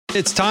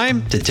It's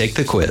time to take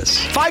the quiz.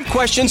 5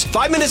 questions,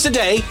 5 minutes a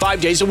day,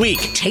 5 days a week.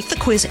 Take the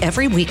quiz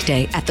every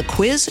weekday at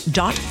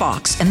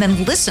thequiz.fox and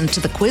then listen to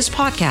the quiz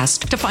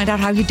podcast to find out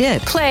how you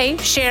did. Play,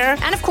 share,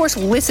 and of course,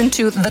 listen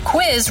to the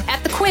quiz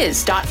at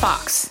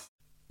thequiz.fox.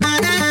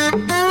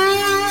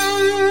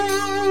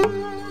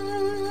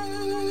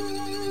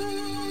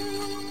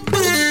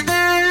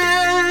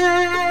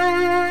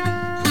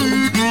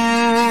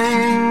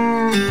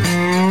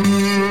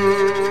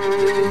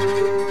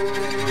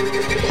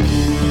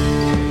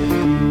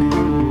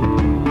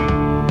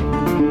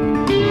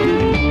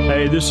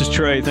 This is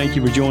Trey. Thank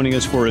you for joining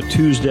us for a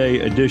Tuesday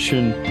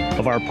edition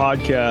of our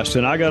podcast.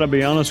 And I got to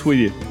be honest with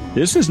you,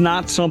 this is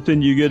not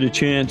something you get a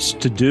chance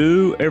to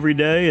do every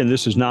day, and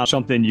this is not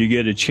something you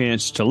get a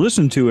chance to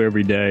listen to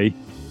every day.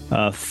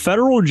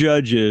 Federal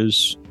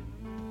judges,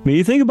 I mean,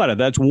 you think about it,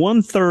 that's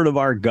 1/3 of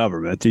our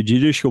government, the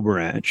judicial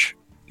branch.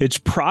 It's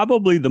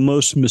probably the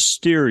most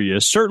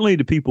mysterious, certainly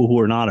to people who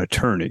are not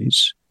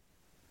attorneys.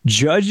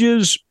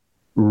 Judges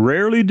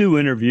rarely do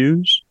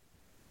interviews.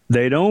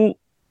 They don't,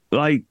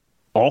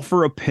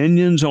 offer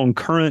opinions on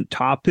current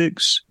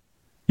topics.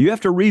 You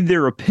have to read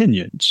their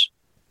opinions.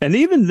 And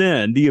even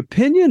then, the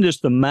opinion is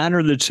the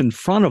matter that's in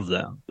front of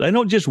them. They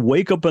don't just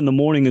wake up in the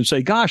morning and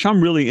say, gosh, I'm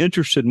really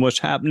interested in what's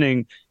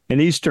happening in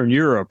Eastern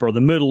Europe or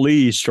the Middle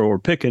East, or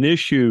pick an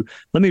issue.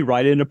 Let me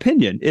write an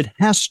opinion. It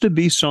has to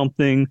be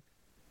something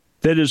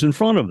that is in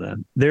front of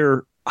them.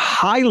 They're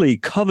highly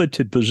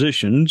coveted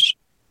positions,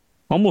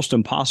 almost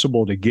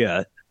impossible to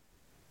get.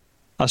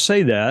 I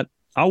say that.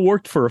 I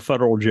worked for a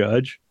federal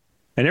judge.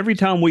 And every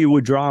time we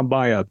would drive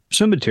by a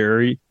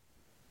cemetery,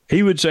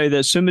 he would say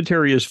that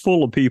cemetery is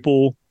full of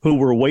people who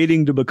were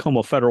waiting to become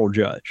a federal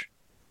judge.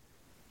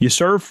 You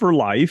serve for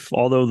life,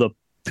 although the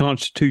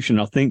Constitution,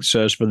 I think,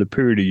 says for the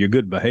period of your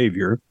good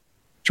behavior.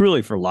 It's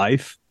really for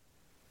life.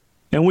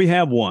 And we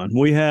have one.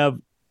 We have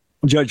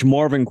Judge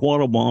Marvin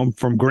Quattlebaum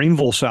from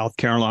Greenville, South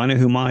Carolina,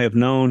 whom I have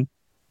known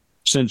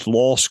since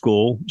law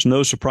school. It's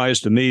no surprise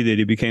to me that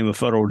he became a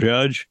federal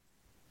judge.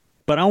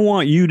 But I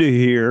want you to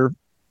hear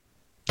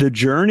the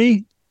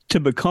journey to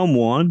become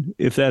one,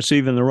 if that's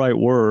even the right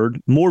word.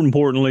 More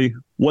importantly,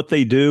 what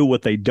they do,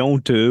 what they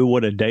don't do,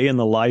 what a day in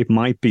the life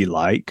might be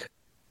like.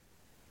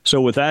 So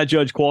with that,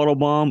 Judge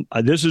Quattlebaum,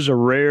 this is a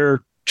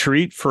rare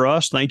treat for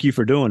us. Thank you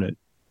for doing it.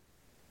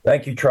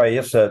 Thank you, Trey.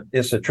 It's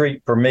a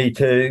treat for me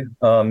too.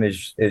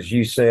 As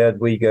you said,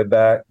 we go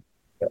back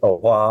a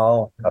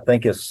while. I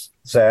think it's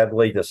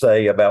sadly to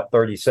say about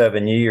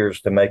 37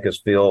 years to make us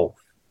feel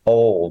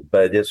old,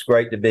 but it's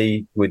great to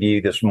be with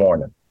you this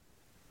morning.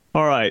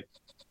 All right.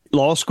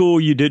 Law school,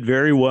 you did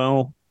very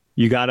well.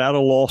 You got out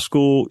of law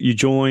school. You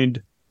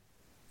joined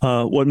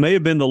what may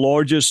have been the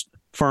largest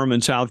firm in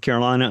South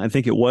Carolina. I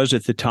think it was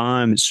at the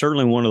time. It's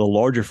certainly one of the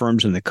larger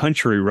firms in the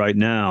country right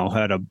now.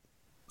 Had a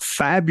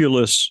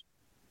fabulous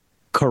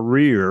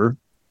career.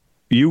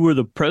 You were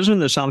the president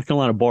of the South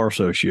Carolina Bar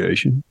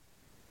Association.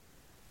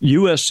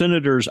 U.S.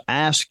 senators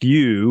asked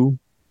you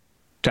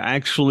to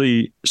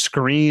actually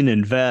screen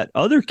and vet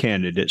other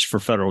candidates for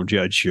federal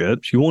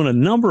judgeships. You won a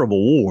number of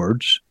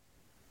awards.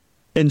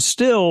 And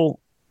still,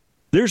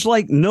 there's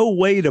no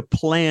way to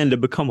plan to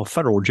become a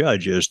federal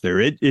judge, is there?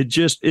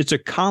 It's a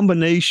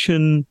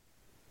combination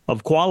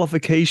of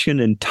qualification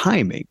and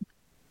timing.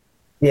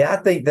 Yeah, I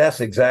think that's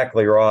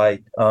exactly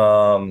right.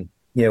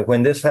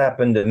 When this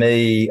happened to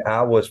me,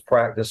 I was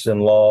practicing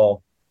law.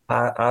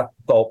 I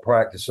thought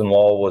practicing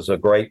law was a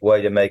great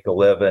way to make a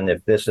living.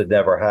 If this had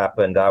never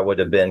happened, I would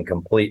have been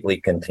completely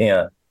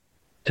content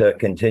to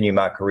continue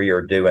my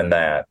career doing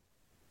that.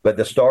 But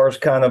the stars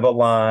kind of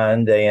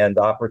aligned and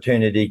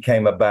opportunity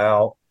came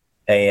about.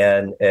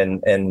 And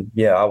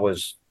I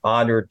was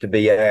honored to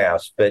be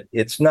asked. But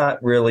it's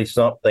not really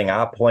something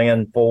I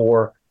planned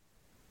for,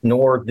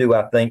 nor do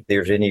I think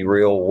there's any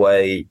real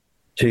way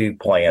to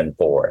plan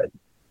for it.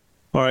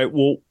 All right.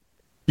 Well,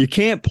 you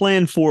can't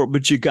plan for it,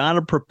 but you got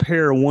to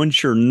prepare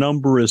once your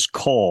number is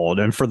called.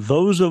 And for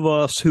those of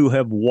us who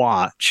have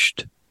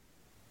watched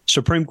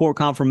Supreme Court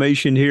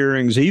confirmation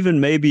hearings, even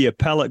maybe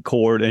appellate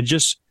court, and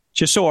just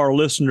so our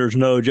listeners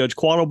know, Judge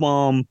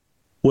Quattlebaum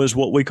was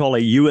what we call a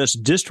U.S.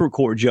 District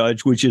Court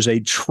judge, which is a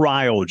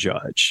trial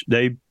judge.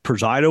 They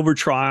preside over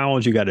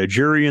trials. You got a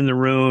jury in the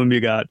room. You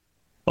got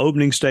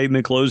opening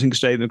statement, closing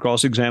statement,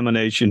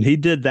 cross-examination. He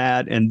did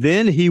that, and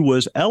then he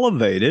was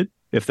elevated,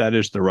 if that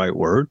is the right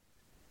word,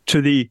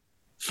 to the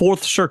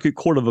Fourth Circuit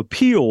Court of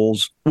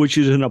Appeals, which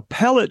is an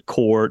appellate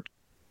court.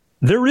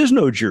 There is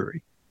no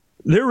jury.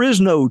 There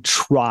is no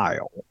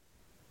trial.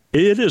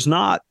 It is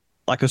not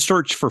like a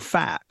search for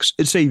facts.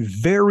 It's a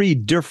very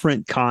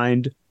different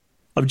kind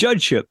of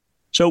judgeship.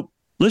 So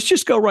let's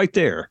just go right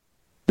there.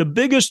 The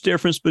biggest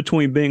difference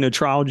between being a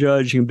trial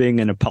judge and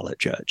being an appellate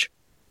judge.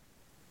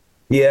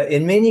 Yeah,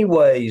 in many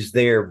ways,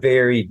 they're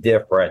very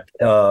different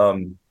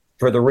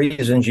for the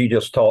reasons you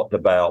just talked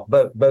about.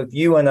 But both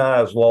you and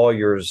I as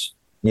lawyers,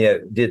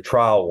 did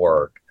trial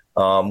work.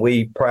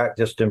 We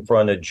practiced in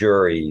front of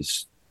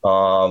juries.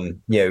 Law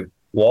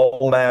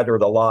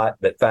mattered a lot,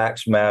 but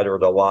facts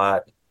mattered a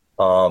lot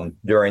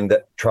during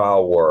the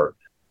trial work.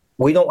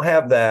 We don't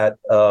have that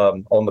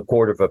on the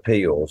Court of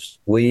Appeals.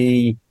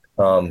 We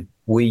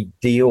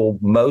deal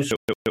most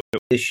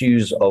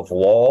issues of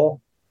law.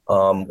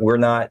 We're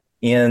not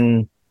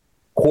in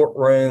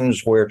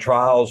courtrooms where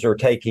trials are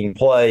taking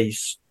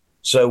place.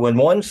 So in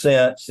one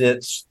sense,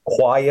 it's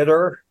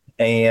quieter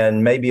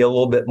and maybe a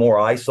little bit more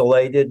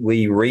isolated.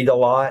 We read a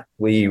lot.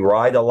 We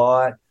write a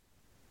lot.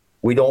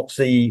 We don't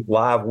see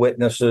live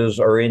witnesses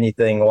or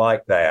anything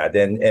like that.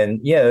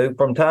 And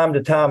from time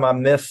to time, I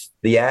miss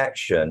the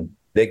action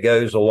that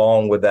goes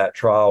along with that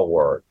trial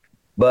work.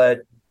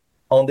 But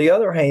on the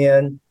other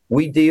hand,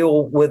 we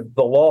deal with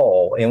the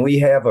law, and we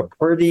have a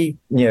pretty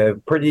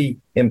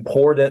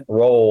important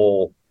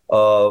role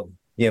of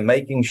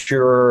making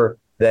sure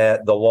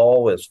that the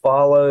law is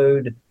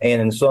followed, and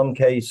in some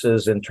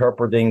cases,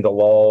 interpreting the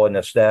law and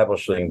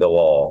establishing the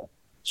law.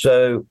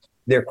 So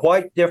they're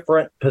quite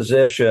different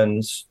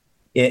positions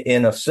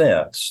in a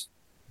sense.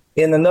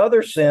 In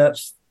another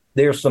sense,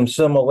 there's some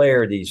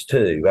similarities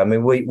too. I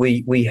mean,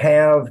 we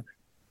have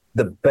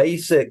the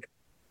basic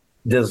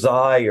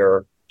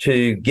desire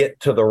to get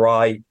to the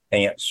right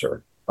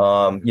answer.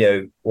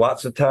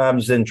 Lots of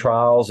times in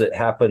trials, it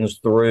happens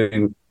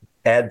through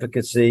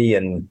advocacy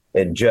and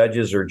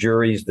judges or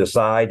juries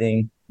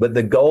deciding. But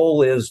the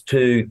goal is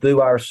to,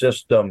 through our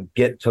system,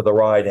 get to the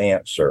right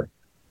answer.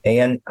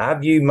 And I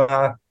view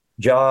my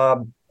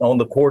job on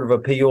the Court of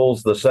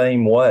Appeals the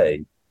same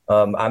way.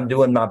 I'm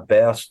doing my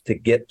best to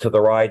get to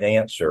the right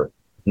answer,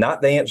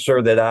 not the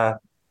answer that I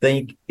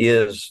think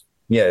is,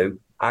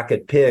 I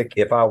could pick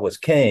if I was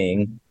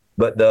king,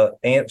 but the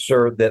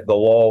answer that the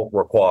law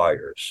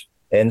requires.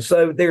 And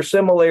so there's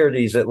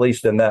similarities, at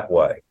least in that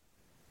way.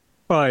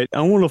 Right.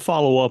 I want to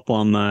follow up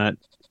on that.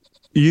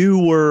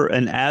 You were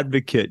an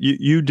advocate.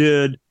 You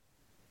did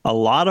a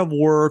lot of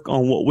work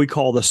on what we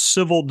call the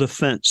civil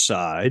defense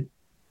side.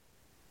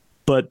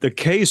 But the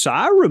case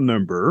I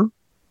remember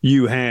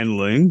you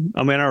handling,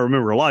 I mean, I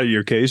remember a lot of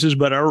your cases,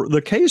 but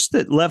the case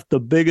that left the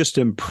biggest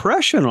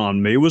impression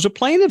on me was a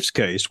plaintiff's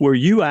case where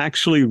you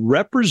actually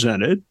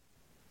represented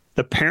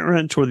the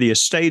parent or the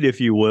estate,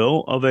 if you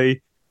will, of a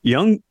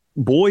young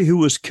boy who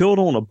was killed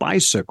on a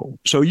bicycle.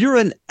 So you're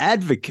an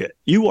advocate.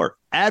 You are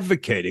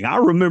advocating. I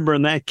remember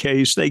in that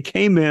case, they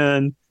came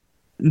in,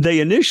 they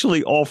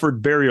initially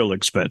offered burial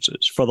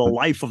expenses for the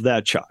life of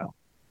that child.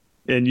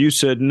 And you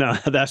said, no,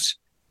 that's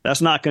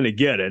not going to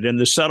get it. And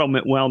the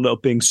settlement wound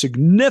up being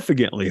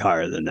significantly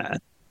higher than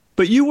that.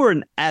 But you were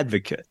an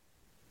advocate.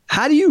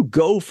 How do you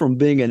go from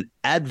being an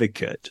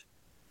advocate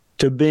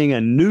to being a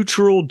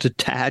neutral,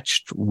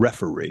 detached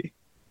referee?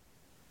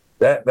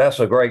 That's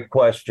a great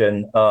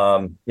question.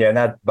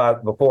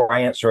 Before I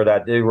answer it, I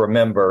do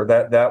remember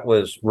that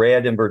was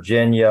Red in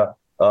Virginia,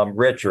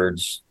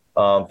 Richards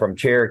from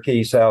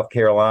Cherokee, South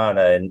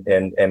Carolina.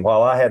 And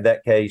while I had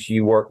that case,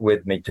 you worked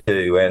with me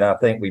too. And I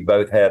think we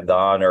both had the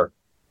honor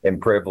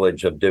and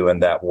privilege of doing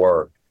that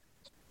work.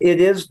 It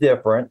is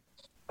different.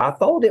 I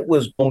thought it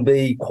was going to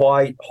be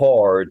quite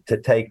hard to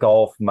take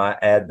off my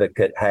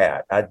advocate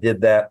hat. I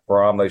did that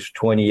for almost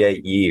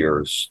 28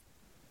 years.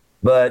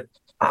 But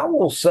I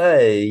will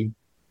say,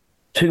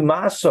 to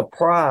my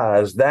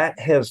surprise, that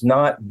has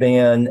not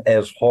been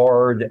as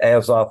hard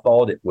as I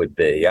thought it would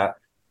be.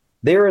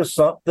 There is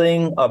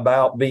something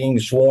about being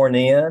sworn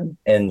in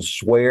and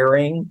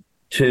swearing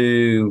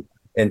to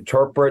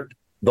interpret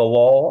the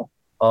law,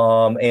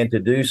 and to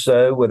do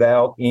so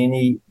without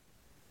any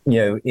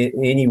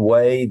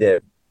way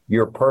that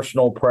your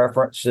personal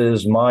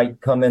preferences might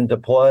come into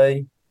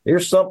play.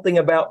 There's something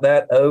about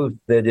that oath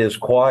that is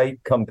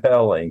quite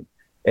compelling,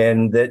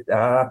 and that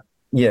I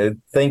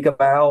think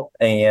about,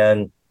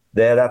 and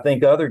that I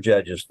think other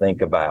judges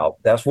think about.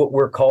 That's what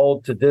we're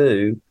called to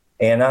do.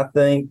 And I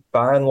think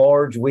by and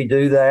large, we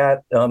do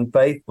that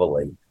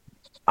faithfully.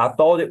 I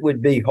thought it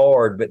would be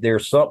hard, but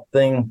there's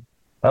something,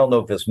 I don't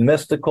know if it's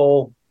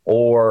mystical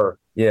or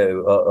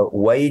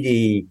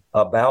weighty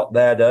about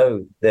that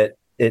oath, that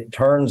it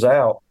turns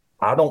out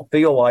I don't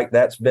feel like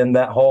that's been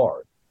that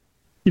hard.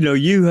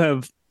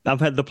 I've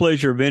had the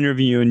pleasure of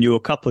interviewing you a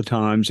couple of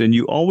times, and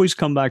you always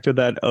come back to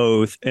that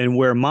oath. And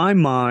where my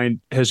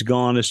mind has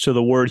gone is to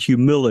the word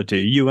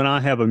humility. You and I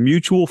have a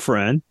mutual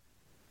friend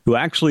who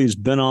actually has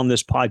been on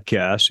this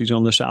podcast. He's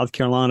on the South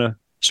Carolina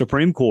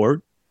Supreme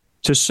Court.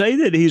 To say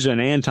that he's an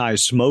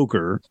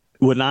anti-smoker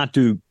would not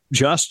do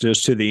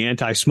justice to the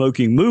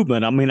anti-smoking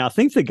movement. I mean, I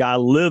think the guy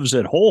lives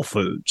at Whole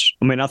Foods.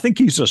 I mean, I think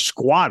he's a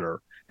squatter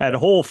at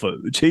Whole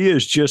Foods. He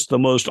is just the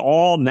most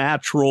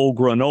all-natural,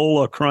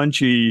 granola,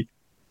 crunchy.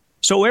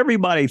 So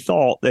everybody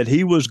thought that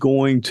he was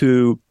going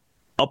to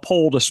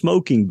uphold a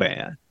smoking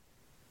ban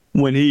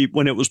when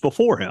it was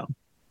before him.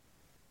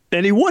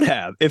 And he would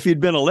have if he'd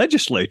been a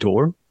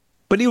legislator,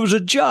 but he was a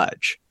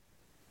judge.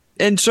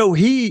 And so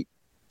he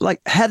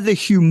had the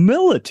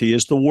humility,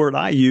 is the word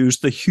I use,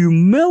 the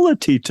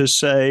humility to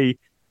say,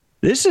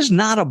 this is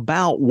not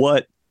about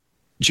what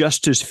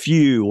Justice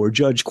Few or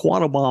Judge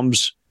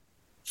Quattlebaum's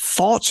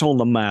thoughts on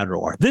the matter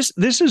are. This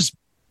is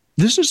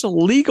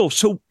illegal.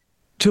 So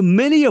to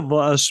many of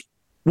us,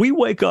 we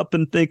wake up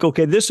and think,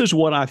 okay, this is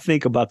what I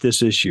think about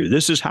this issue.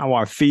 This is how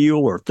I feel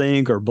or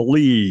think or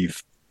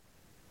believe.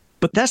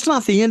 But that's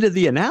not the end of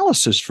the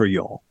analysis for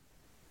y'all.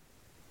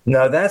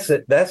 No, that's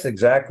it. That's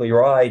exactly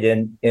right.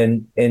 And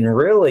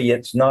really,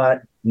 it's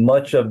not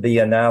much of the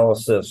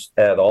analysis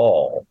at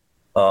all.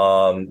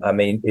 I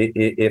mean,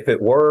 if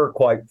it were,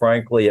 quite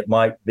frankly, it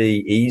might be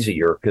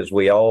easier because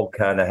we all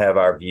kind of have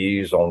our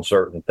views on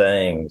certain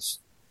things.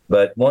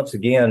 But once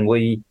again,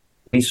 we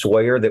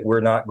swear that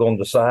we're not going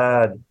to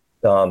decide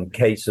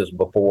cases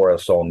before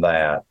us on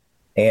that.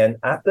 And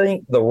I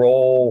think the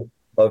role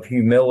of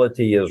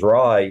humility is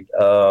right.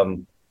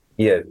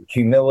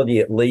 Humility,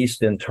 at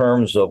least in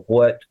terms of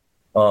what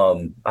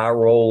our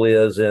role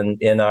is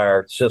in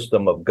our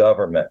system of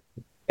government.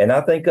 And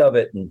I think of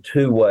it in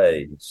two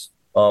ways.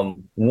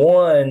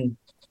 One,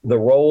 the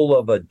role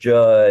of a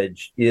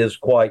judge is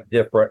quite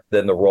different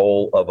than the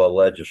role of a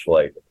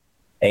legislator.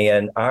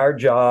 And our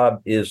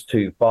job is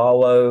to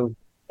follow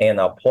and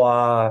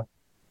apply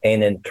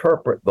and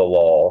interpret the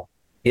law.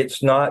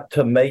 It's not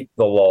to make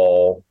the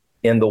law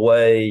in the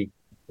way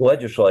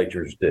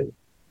legislatures do.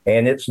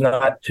 And it's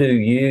not to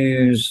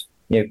use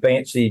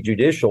fancy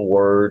judicial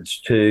words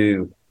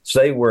to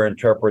say we're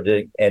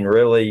interpreting and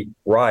really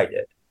write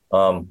it.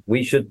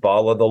 We should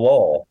follow the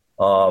law.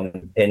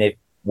 And if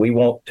we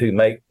want to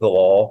make the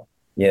law,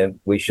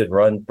 we should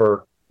run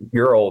for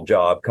your old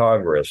job,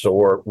 Congress,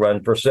 or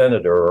run for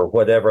senator or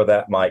whatever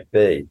that might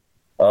be.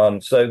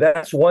 So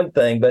that's one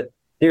thing. But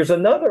there's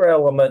another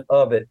element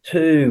of it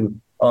too,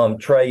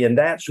 Trey, and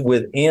that's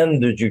within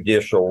the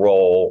judicial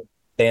role.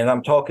 And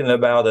I'm talking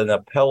about an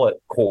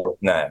appellate court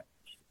now.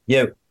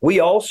 We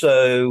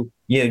also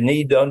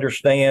need to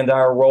understand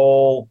our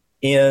role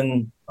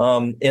in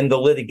the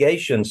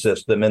litigation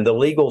system, in the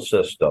legal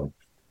system.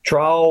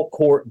 Trial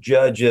court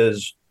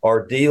judges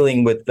are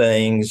dealing with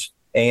things,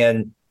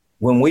 and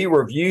when we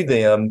review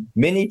them,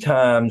 many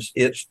times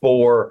it's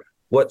for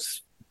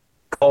what's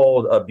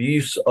called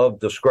abuse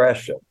of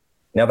discretion.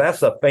 Now,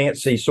 that's a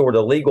fancy sort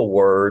of legal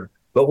word,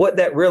 but what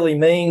that really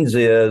means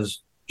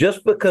is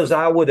just because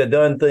I would have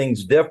done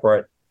things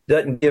different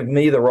doesn't give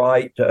me the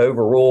right to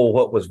overrule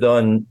what was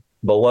done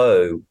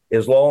below,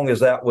 as long as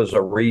that was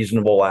a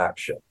reasonable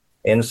action.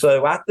 And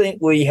so I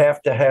think we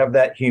have to have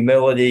that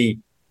humility,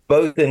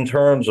 both in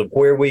terms of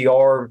where we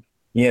are,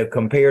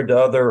 compared to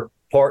other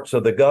parts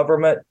of the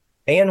government,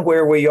 and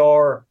where we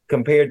are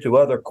compared to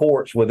other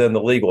courts within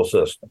the legal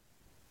system.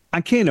 I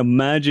can't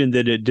imagine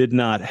that it did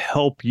not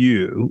help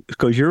you,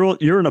 because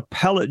you're an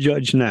appellate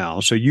judge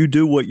now. So you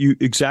do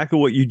exactly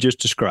what you just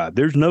described.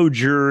 There's no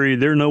jury,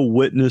 there are no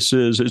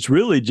witnesses. It's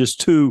really just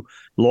two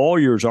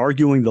lawyers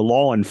arguing the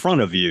law in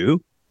front of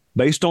you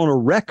based on a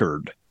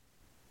record.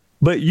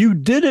 But you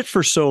did it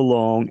for so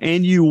long,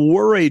 and you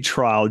were a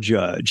trial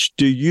judge.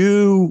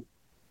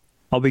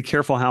 I'll be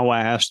careful how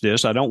I ask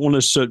this. I don't want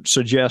to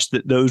suggest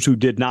that those who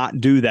did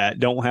not do that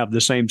don't have the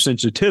same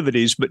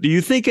sensitivities, but do you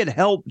think it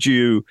helped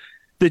you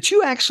that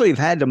you actually have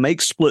had to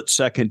make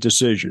split-second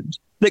decisions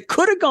that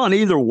could have gone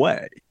either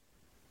way?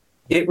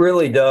 It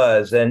really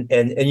does. And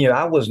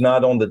I was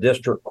not on the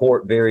district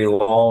court very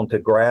long to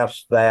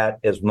grasp that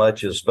as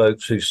much as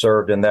folks who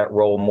served in that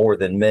role more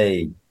than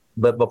me.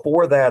 But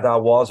before that, I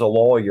was a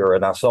lawyer,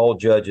 and I saw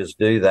judges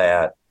do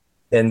that.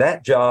 And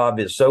that job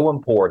is so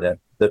important,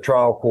 the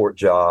trial court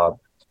job.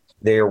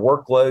 Their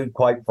workload,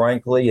 quite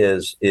frankly,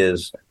 is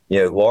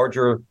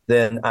larger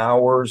than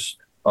ours.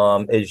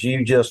 As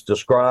you just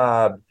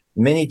described,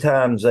 many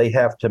times they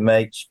have to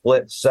make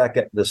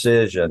split-second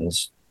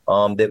decisions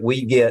that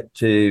we get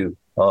to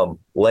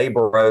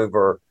labor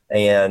over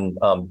and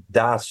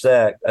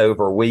dissect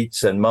over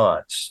weeks and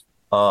months.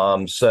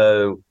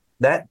 So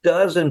that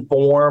does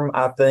inform,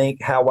 I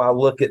think, how I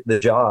look at the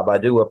job. I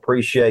do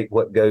appreciate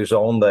what goes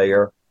on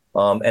there,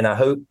 and I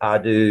hope I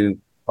do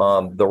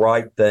the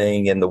right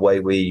thing in the way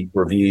we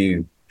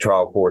review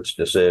trial court's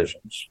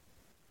decisions.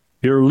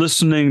 You're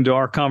listening to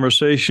our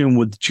conversation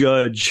with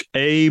Judge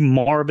A.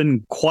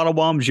 Marvin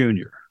Quattlebaum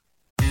Jr.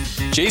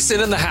 Jason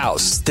in the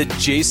House, the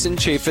Jason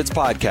Chaffetz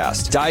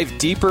Podcast. Dive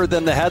deeper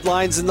than the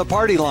headlines and the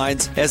party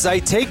lines as I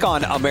take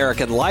on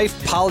American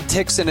life,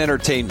 politics, and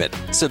entertainment.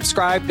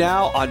 Subscribe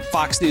now on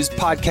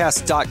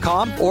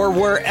foxnewspodcast.com or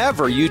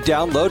wherever you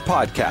download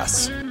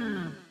podcasts.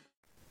 I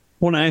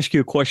want to ask you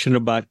a question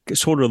about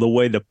sort of the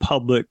way the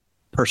public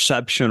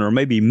perception or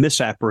maybe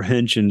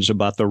misapprehensions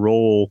about the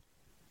role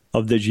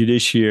of the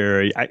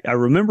judiciary. I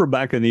remember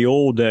back in the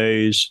old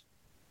days,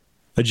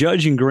 a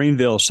judge in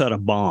Greenville set a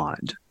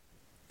bond.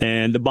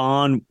 And the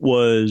bond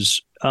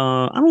was,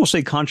 I don't want to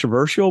say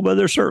controversial, but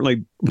there's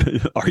certainly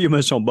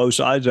arguments on both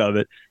sides of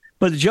it.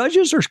 But the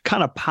judges are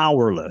kind of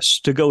powerless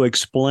to go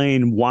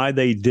explain why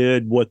they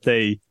did what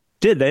they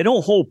did. They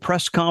don't hold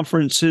press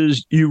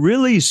conferences. You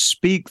really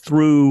speak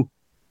through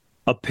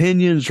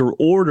opinions or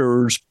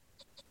orders.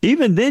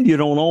 Even then, you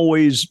don't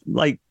always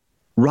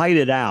write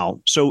it out.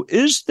 So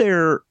is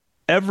there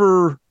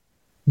ever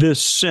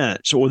this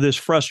sense or this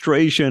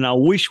frustration? I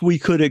wish we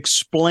could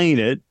explain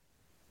it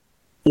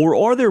Or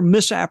are there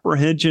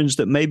misapprehensions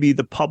that maybe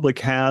the public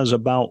has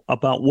about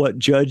what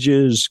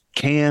judges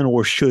can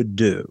or should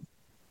do?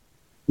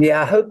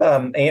 Yeah, I hope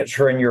I'm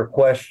answering your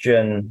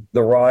question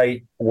the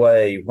right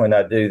way when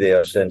I do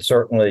this, and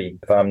certainly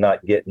if I'm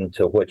not getting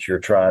to what you're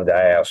trying to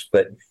ask.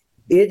 But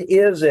it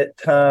is at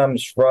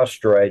times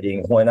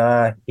frustrating when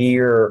I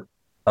hear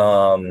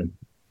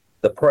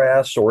the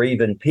press or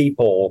even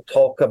people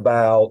talk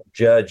about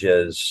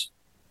judges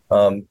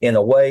in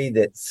a way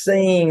that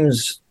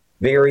seems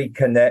very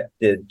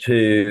connected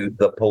to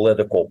the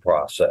political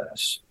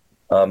process.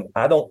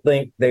 I don't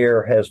think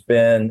there has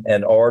been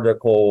an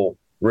article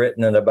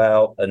written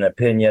about an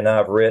opinion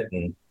I've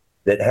written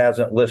that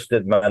hasn't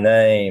listed my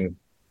name,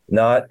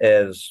 not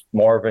as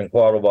Marvin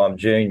Quattlebaum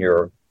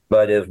Jr.,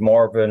 but as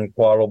Marvin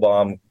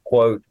Quattlebaum,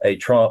 quote, a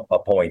Trump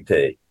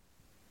appointee.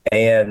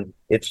 And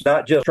it's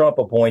not just Trump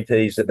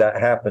appointees that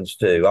happens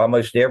to.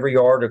 Almost every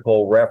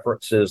article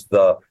references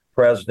the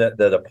president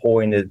that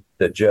appointed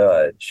the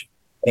judge.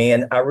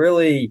 And I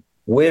really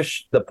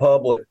wish the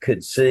public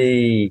could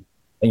see,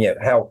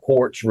 how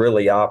courts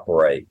really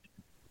operate.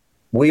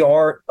 We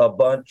aren't a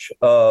bunch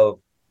of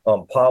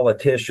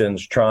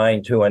politicians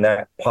trying to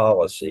enact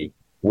policy.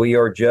 We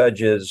are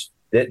judges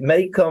that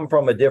may come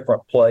from a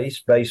different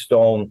place based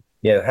on,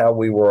 how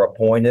we were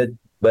appointed,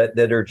 but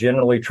that are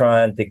generally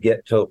trying to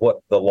get to what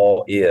the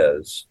law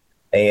is.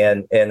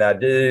 And I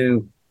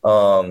do,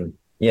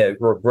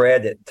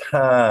 regret at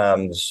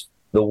times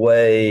the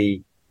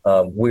way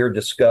we're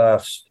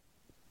discussed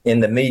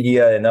in the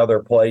media and other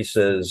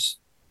places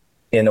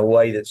in a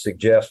way that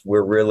suggests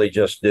we're really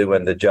just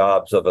doing the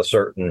jobs of a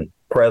certain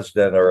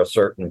president or a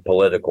certain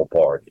political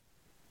party.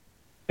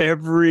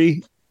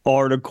 Every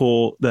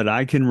article that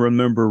I can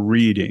remember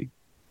reading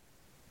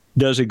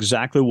does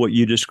exactly what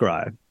you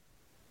described,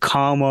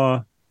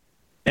 comma,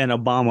 an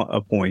Obama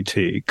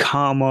appointee,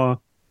 comma,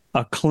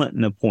 a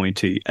Clinton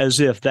appointee,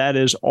 as if that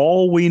is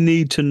all we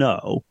need to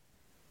know.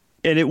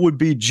 And it would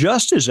be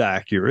just as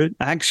accurate,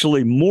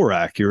 actually more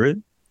accurate,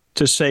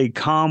 to say,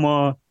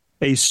 comma,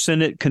 a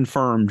Senate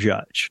confirmed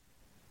judge.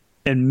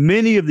 And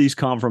many of these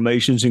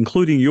confirmations,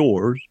 including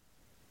yours,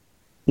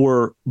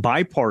 were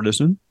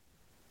bipartisan,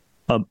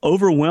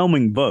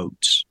 overwhelming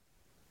votes.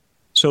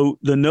 So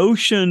the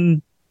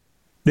notion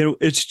that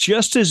it's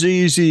just as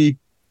easy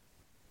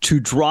to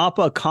drop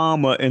a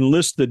comma and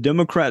list the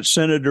Democrat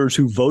senators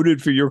who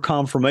voted for your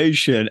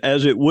confirmation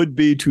as it would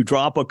be to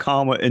drop a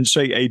comma and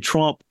say a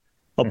Trump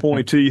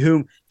appointee,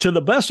 whom, to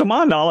the best of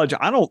my knowledge,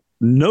 I don't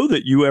know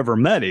that you ever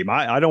met him.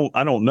 I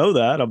don't know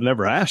that. I've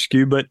never asked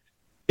you, but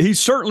he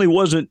certainly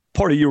wasn't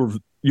part of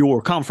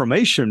your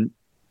confirmation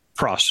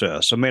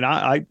process. I mean,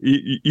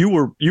 you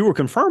were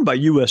confirmed by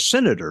U.S.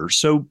 senators.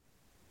 So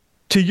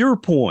to your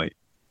point,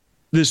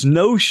 this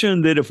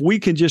notion that if we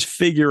can just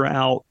figure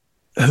out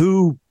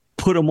who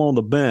put them on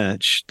the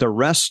bench, the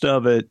rest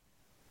of it,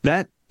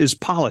 that is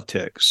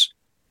politics.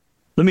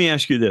 Let me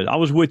ask you this. I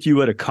was with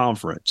you at a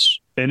conference,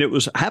 and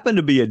it happened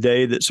to be a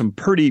day that some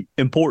pretty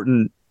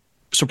important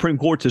Supreme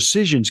Court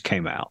decisions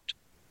came out.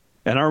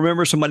 And I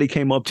remember somebody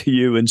came up to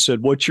you and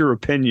said, "What's your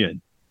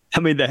opinion?" I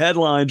mean, the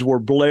headlines were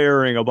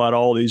blaring about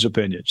all these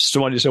opinions.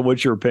 Somebody said,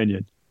 "What's your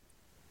opinion?"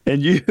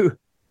 And you,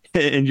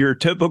 in your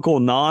typical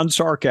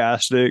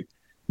non-sarcastic,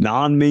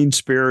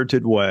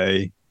 non-mean-spirited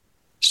way,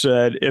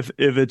 said, if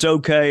it's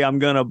okay, I'm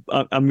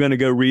gonna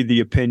go read the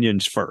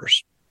opinions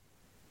first.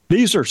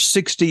 These are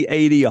 60,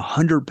 80,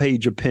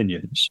 100-page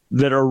opinions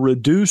that are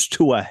reduced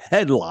to a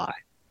headline,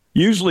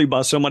 usually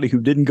by somebody who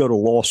didn't go to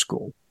law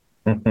school.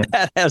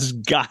 That has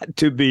got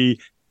to be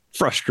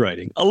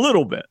frustrating a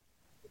little bit.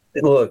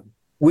 Look,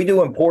 we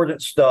do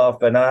important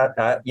stuff, and I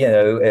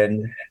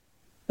and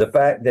the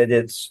fact that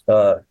it's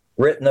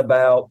written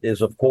about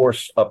is, of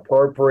course,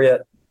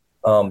 appropriate.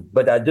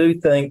 But I do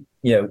think,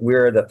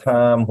 we're at a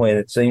time when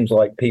it seems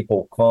like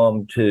people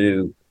come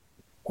to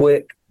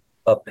quick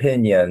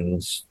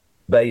opinions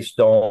based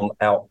on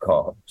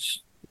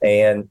outcomes.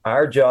 And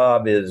our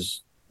job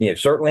is,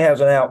 certainly has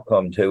an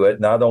outcome to it.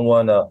 And I don't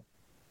want to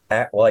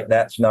act like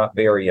that's not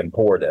very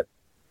important.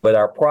 But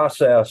our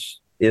process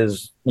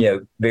is,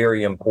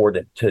 very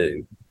important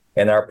too.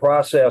 And our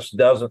process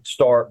doesn't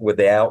start with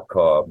the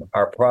outcome.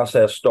 Our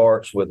process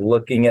starts with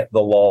looking at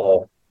the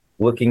law,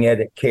 looking at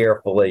it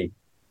carefully,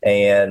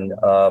 and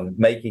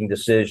making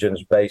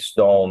decisions based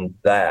on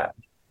that.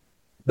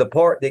 The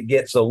part that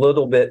gets a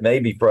little bit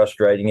maybe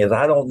frustrating is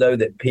I don't know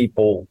that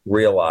people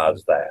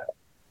realize that.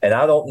 And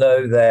I don't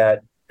know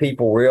that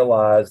people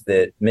realize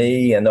that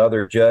me and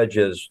other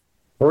judges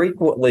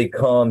frequently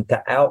come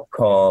to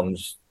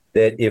outcomes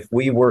that if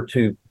we were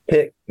to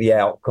pick the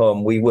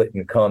outcome, we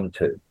wouldn't come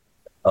to.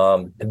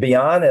 To be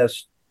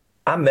honest,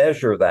 I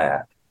measure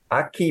that.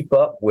 I keep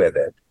up with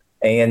it.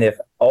 And if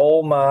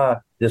all my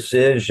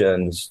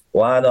decisions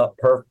line up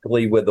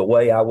perfectly with the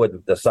way I would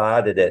have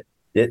decided it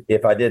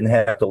if I didn't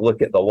have to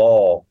look at the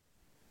law,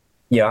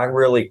 I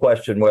really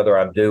question whether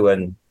I'm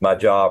doing my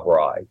job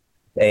right.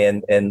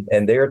 And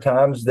there are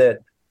times that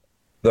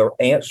the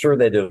answer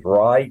that is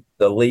right,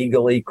 the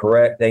legally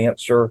correct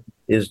answer,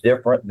 is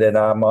different than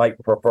I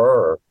might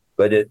prefer.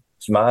 But it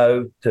it's my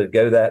oath to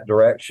go that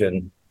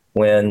direction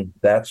when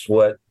that's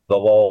what the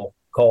law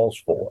calls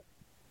for.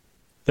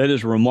 That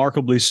is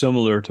remarkably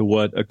similar to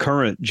what a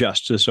current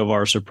justice of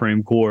our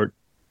Supreme Court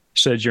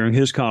said during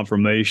his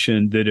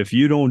confirmation, that if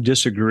you don't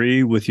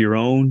disagree with your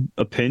own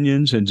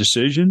opinions and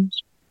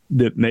decisions,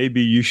 that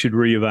maybe you should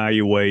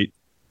reevaluate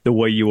the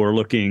way you are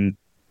looking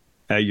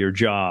at your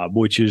job,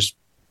 which is,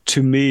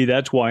 to me,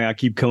 that's why I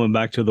keep coming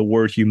back to the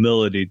word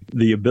humility,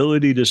 the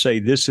ability to say,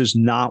 this is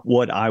not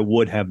what I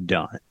would have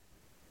done,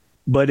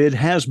 but it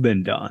has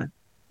been done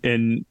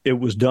and it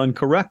was done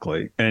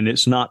correctly. And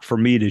it's not for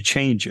me to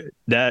change it.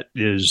 That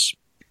is,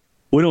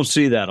 we don't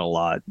see that a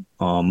lot.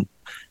 All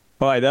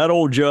right, that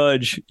old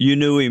judge, you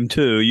knew him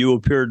too. You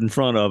appeared in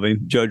front of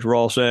him, Judge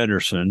Ross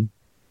Anderson,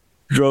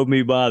 drove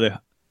me by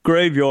the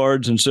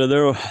graveyards and said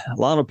there are a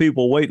lot of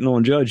people waiting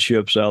on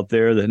judgeships out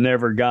there that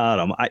never got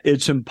them.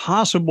 It's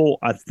impossible,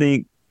 I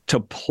think, to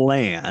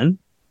plan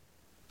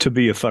to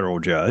be a federal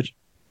judge.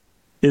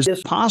 Is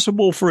it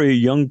possible for a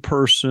young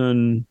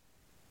person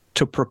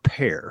to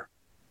prepare,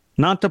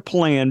 not to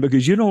plan,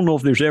 because you don't know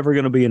if there's ever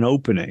going to be an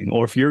opening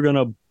or if you're going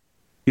to,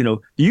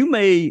 you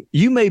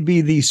may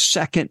be the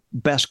second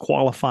best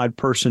qualified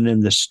person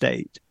in the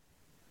state,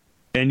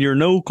 and you're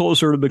no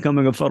closer to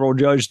becoming a federal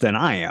judge than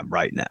I am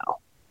right now.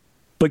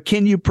 But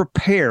can you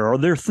prepare? Are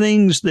there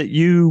things that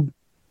you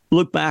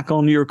look back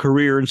on your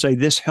career and say,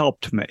 this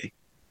helped me?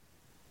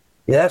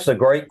 Yeah, that's a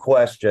great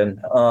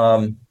question.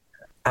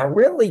 I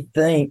really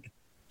think,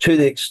 to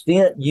the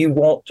extent you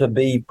want to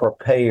be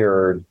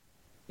prepared,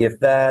 if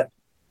that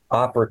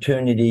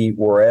opportunity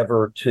were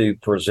ever to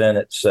present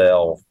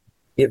itself,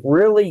 it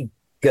really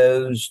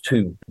goes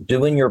to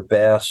doing your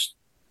best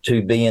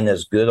to being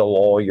as good a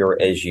lawyer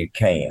as you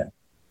can.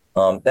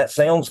 That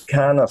sounds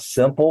kind of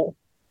simple,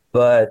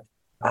 but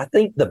I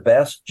think the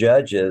best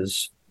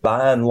judges,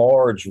 by and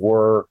large,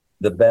 were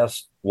the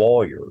best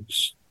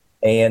lawyers.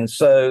 And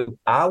so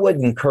I would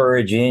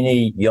encourage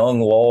any young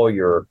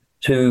lawyer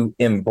to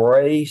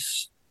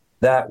embrace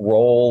that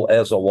role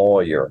as a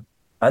lawyer.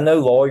 I know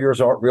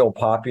lawyers aren't real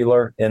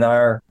popular in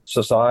our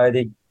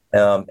society,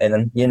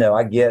 and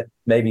I get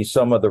maybe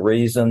some of the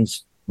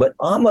reasons, but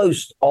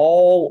almost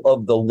all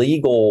of the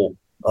legal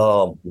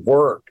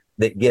work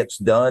that gets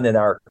done in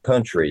our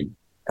country,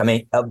 I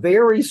mean, a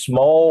very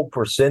small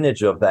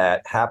percentage of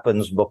that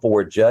happens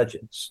before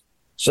judges.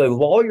 So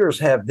lawyers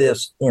have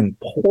this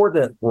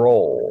important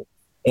role,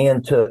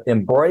 and to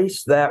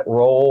embrace that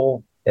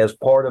role as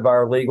part of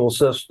our legal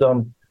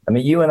system. I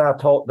mean, you and I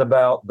talked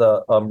about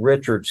the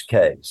Richards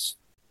case.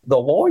 The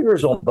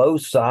lawyers on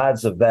both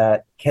sides of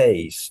that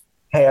case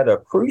had a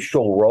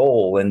crucial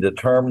role in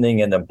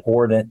determining an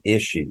important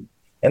issue.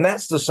 And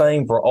that's the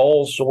same for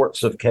all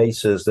sorts of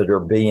cases that are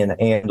being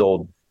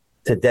handled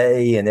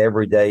today and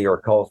every day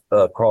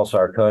across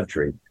our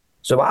country.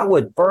 So I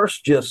would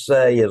first just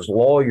say, as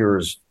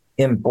lawyers,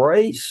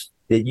 embrace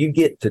that you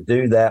get to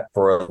do that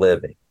for a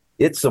living.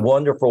 It's a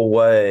wonderful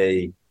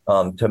way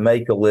to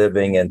make a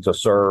living and to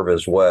serve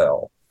as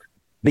well.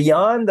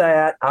 Beyond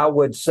that, I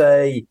would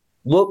say,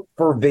 look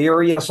for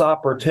various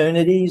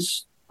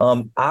opportunities.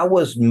 I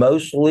was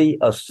mostly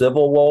a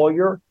civil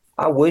lawyer.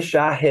 I wish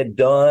I had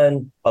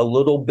done a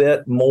little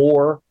bit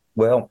more.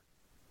 Well,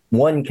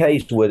 one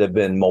case would have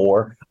been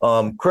more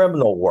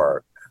criminal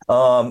work.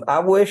 I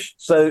wish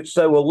so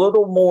a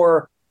little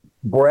more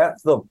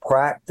breadth of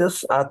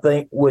practice, I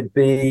think, would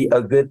be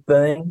a good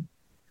thing.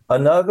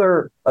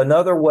 Another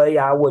way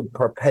I would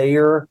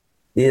prepare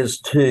is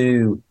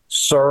to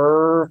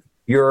serve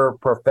your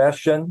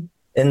profession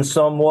in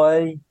some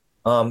way.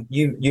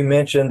 You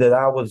mentioned that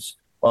I was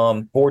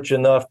fortunate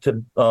enough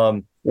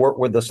to work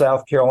with the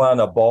South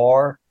Carolina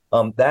Bar.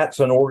 That's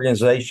an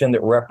organization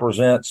that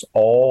represents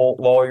all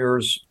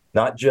lawyers,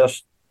 not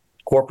just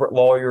corporate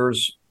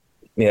lawyers,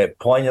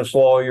 plaintiffs'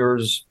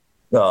 lawyers,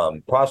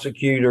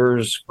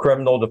 prosecutors,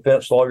 criminal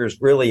defense lawyers,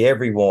 really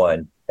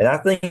everyone. And I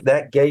think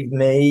that gave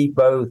me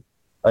both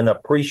an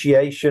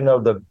appreciation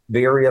of the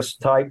various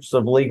types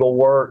of legal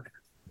work,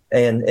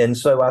 and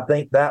so I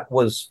think that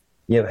was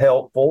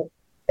helpful.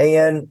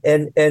 And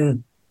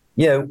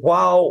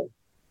while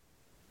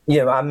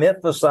I'm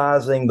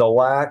emphasizing the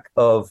lack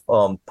of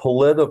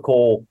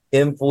political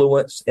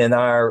influence in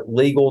our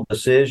legal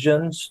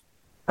decisions,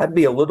 I'd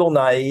be a little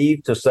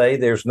naive to say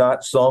there's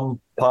not some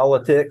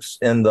politics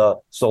in the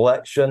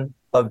selection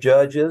of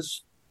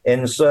judges.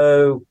 And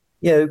so,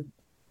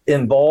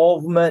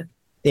 involvement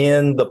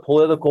in the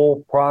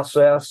political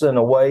process in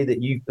a way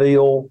that you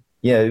feel,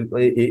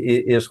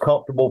 is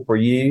comfortable for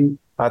you,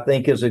 I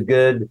think is a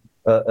good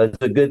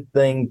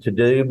thing to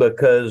do,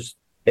 because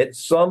at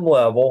some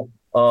level,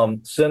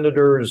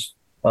 senators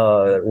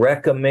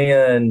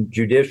recommend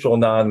judicial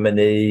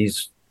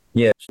nominees,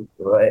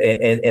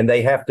 and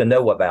they have to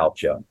know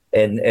about you,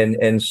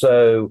 and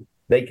so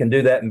they can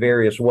do that in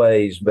various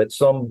ways. But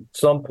some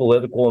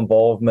political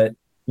involvement,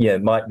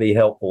 might be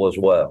helpful as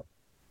well.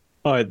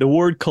 All right, the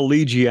word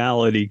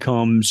collegiality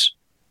comes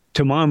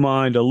to my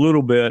mind a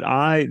little bit.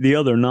 The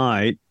other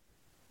night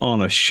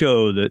on a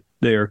show that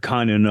they are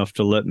kind enough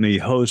to let me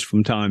host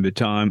from time to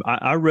time.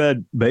 I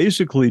read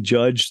basically,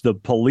 Judge, the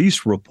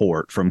police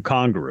report from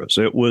Congress.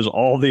 It was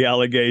all the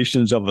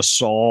allegations of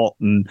assault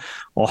and,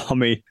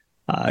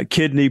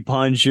 kidney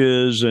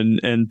punches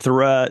and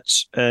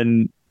threats.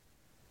 And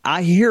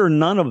I hear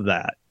none of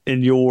that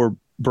in your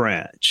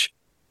branch.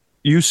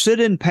 You sit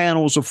in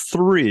panels of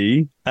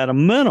 3 at a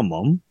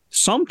minimum.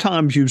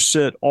 Sometimes you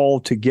sit all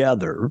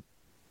together,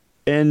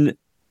 and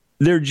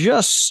there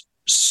just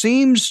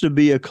seems to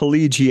be a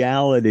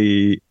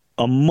collegiality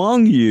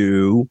among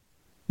you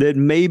that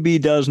maybe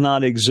does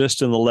not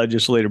exist in the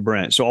legislative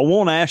branch. So I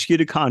won't ask you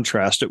to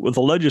contrast it with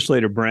the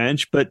legislative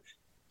branch, but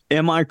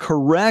am I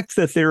correct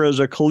that there is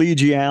a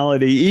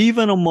collegiality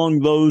even among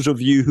those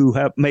of you who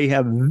may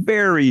have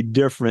very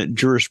different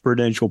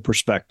jurisprudential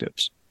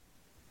perspectives?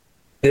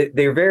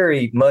 There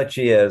very much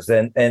is,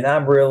 and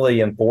I'm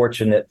really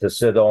unfortunate to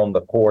sit on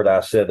the court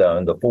I sit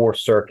on, the Fourth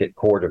Circuit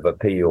Court of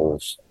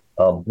Appeals.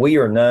 We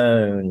are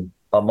known,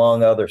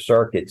 among other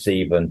circuits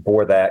even,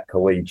 for that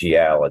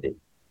collegiality,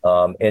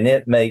 and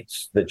it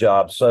makes the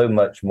job so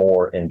much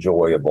more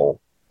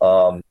enjoyable.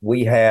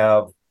 We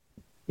have,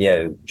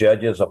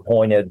 judges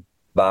appointed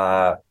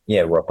by,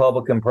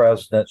 Republican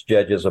presidents,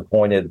 judges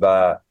appointed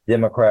by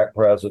Democrat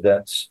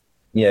presidents.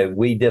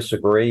 We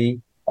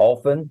disagree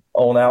often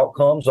on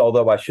outcomes,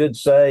 although I should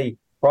say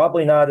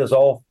probably not as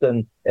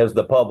often as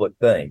the public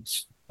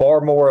thinks.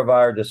 Far more of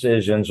our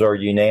decisions are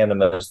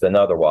unanimous than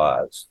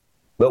otherwise.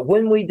 But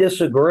when we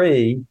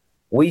disagree,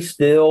 we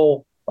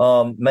still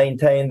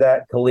maintain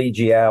that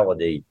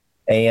collegiality.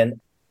 And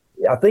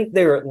I think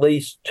there are at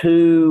least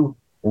 2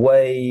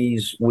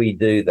 ways we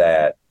do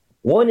that.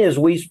 One is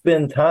we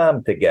spend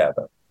time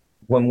together.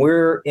 When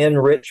we're in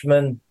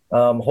Richmond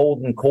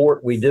holding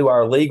court, we do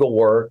our legal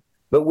work,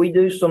 but we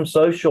do some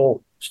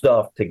social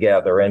stuff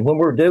together. And when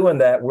we're doing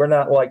that, we're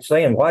not like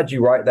saying, why'd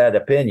you write that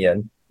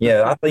opinion?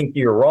 I think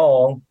you're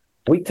wrong.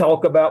 We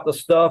talk about the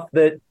stuff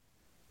that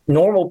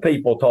normal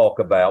people talk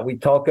about. We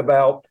talk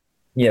about,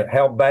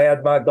 how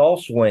bad my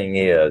golf swing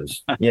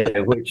is,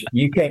 which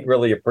you can't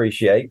really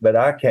appreciate, but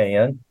I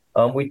can.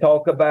 We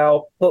talk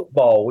about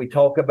football. We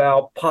talk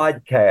about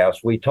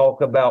podcasts. We talk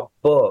about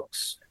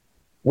books.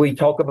 We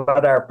talk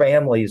about our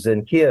families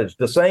and kids,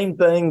 the same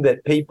thing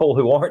that people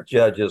who aren't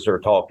judges are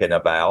talking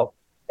about.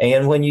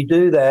 And when you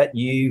do that,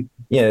 you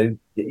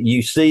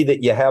see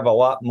that you have a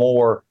lot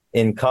more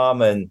in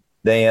common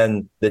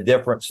than the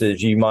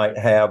differences you might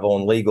have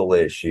on legal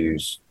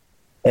issues.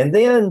 And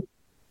then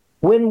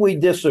when we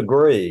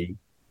disagree,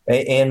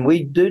 and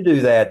we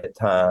do that at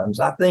times,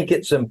 I think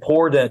it's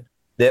important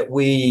that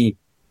we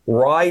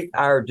write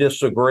our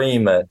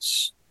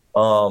disagreements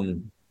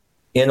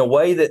in a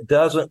way that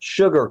doesn't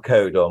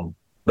sugarcoat them,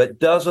 but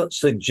doesn't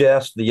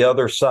suggest the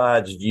other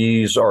side's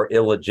views are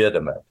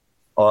illegitimate.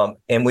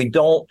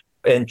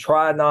 And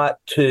try not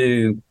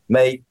to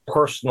make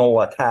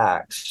personal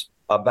attacks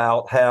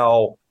about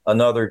how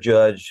another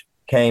judge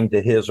came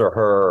to his or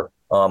her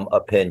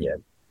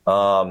opinion.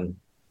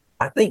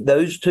 I think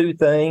those 2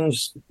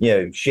 things,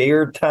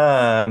 shared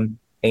time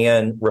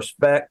and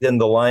respect in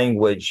the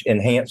language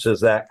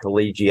enhances that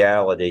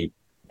collegiality.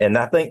 And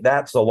I think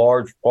that's a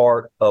large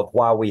part of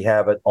why we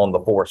have it on the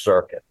Fourth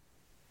Circuit.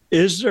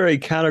 Is there a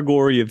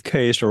category of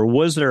case, or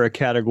was there a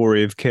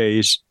category of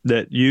case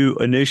that you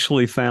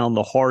initially found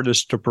the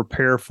hardest to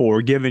prepare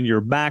for, given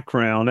your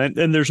background?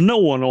 And there's no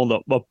one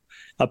on the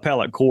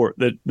appellate court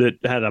that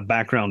had a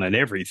background in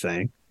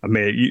everything. I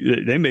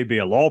mean, they may be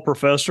a law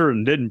professor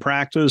and didn't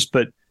practice,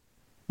 but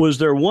was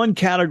there one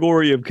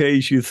category of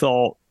case you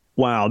thought,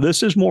 wow,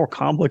 this is more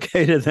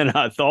complicated than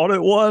I thought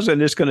it was,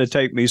 and it's going to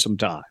take me some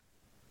time?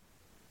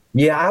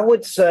 Yeah, I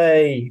would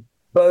say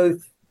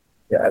both.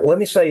 Let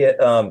me say it.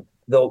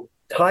 The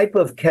type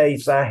of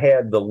case I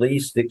had the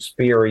least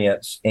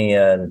experience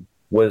in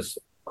was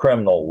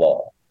criminal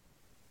law.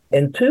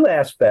 And 2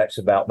 aspects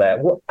about that.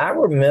 Well, I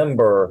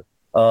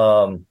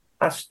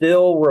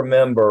still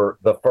remember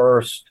the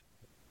first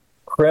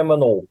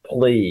criminal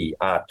plea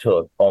I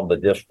took on the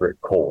district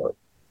court.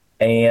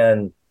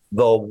 And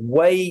the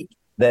weight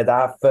that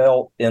I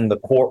felt in the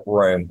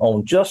courtroom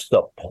on just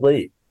a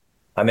plea.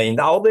 I mean,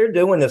 all they're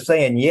doing is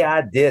saying, yeah,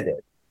 I did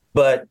it.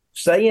 But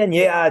saying,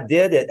 yeah, I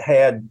did it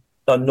had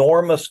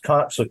enormous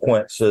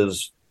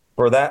consequences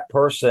for that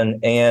person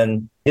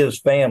and his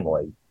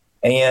family.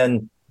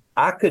 And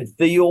I could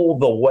feel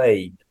the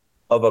weight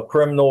of a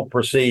criminal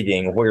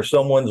proceeding where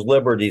someone's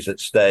liberty's at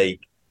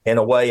stake in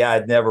a way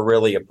I'd never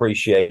really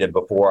appreciated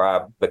before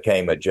I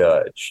became a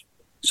judge.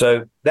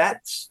 So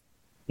that's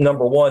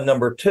number one.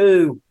 Number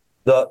 2,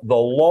 the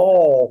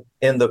law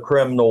in the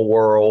criminal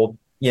world,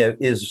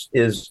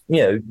 is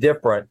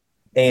different.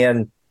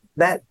 And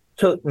that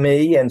took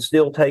me and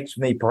still takes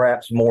me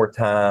perhaps more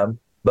time,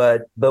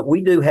 but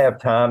we do have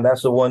time.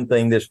 That's the one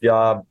thing this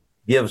job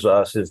gives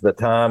us, is the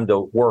time to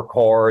work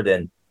hard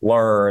and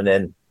learn.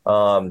 And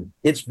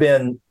it's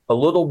been a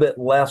little bit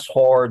less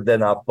hard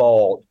than I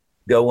thought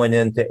going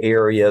into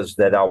areas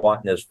that I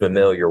wasn't as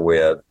familiar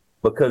with,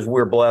 because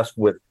we're blessed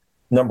with,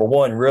 number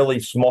one, really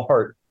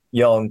smart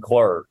young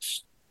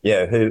clerks.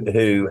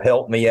 who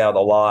helped me out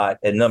a lot.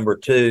 And number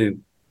two,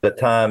 the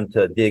time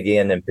to dig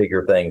in and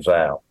figure things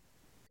out.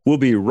 We'll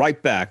be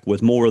right back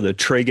with more of the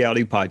Trey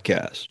Gowdy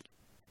podcast.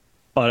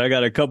 All right, I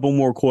got a couple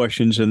more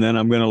questions, and then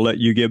I'm going to let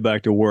you get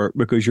back to work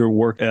because your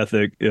work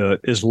ethic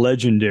is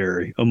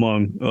legendary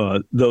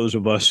among those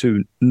of us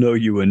who know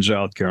you in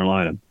South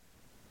Carolina.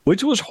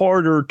 Which was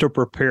harder to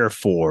prepare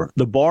for,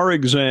 the bar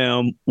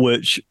exam,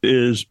 which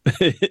is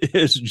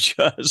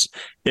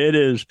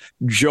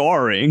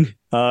jarring.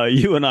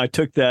 You and I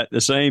took that at the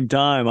same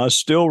time. I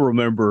still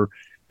remember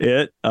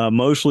it,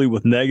 mostly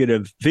with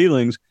negative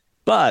feelings,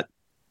 but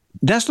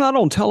that's not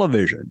on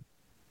television.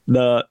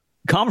 The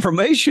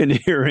confirmation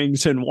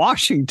hearings in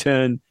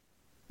Washington,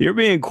 you're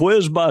being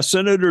quizzed by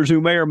senators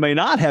who may or may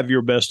not have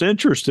your best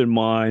interest in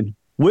mind.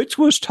 Which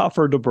was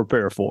tougher to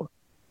prepare for?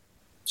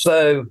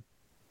 So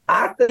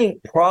I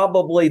think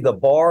probably the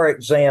bar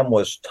exam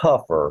was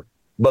tougher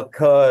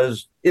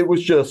because it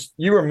was just,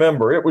 you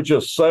remember, it was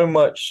just so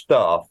much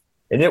stuff.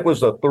 And it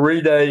was a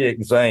 3-day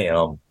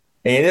exam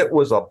and it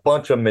was a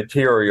bunch of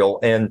material.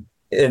 And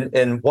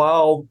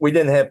while we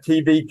didn't have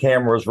TV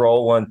cameras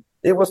rolling,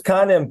 it was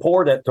kind of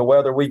important to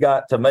whether we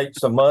got to make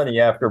some money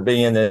after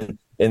being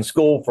in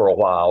school for a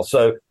while.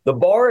 So the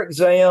bar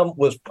exam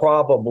was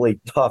probably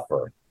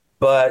tougher,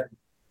 but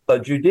a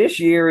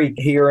judiciary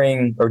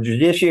hearing or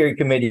judiciary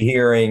committee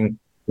hearing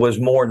was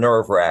more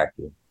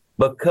nerve-wracking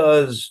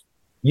because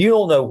you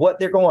don't know what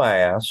they're going to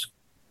ask,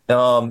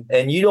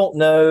 and you don't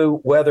know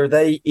whether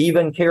they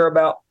even care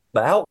about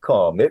the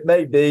outcome. It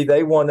may be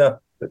they want to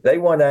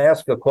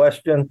ask a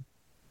question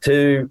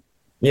to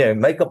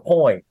make a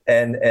point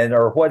and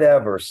or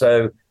whatever.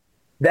 So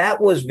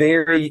that was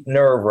very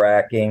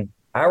nerve-wracking.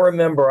 I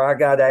remember I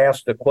got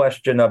asked a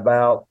question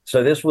about,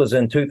 so this was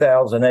in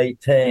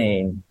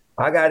 2018.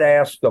 I got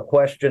asked a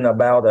question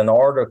about an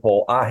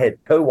article I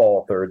had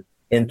co-authored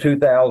in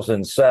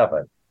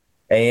 2007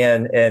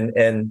 and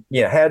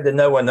had to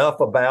know enough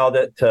about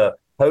it to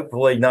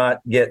hopefully not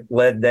get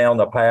led down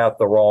the path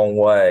the wrong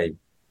way.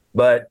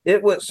 But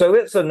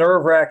it's a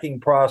nerve-wracking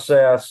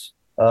process.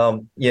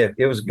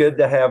 It was good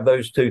to have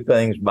those two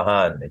things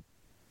behind me.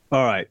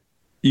 All right.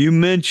 You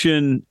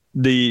mentioned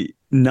the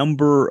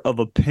number of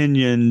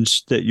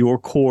opinions that your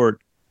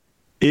court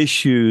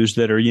issues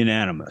that are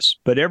unanimous,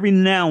 but every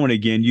now and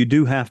again you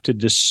do have to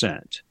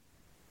dissent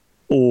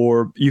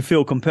or you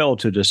feel compelled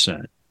to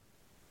dissent.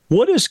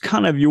 What is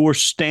kind of your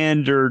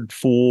standard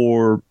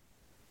for,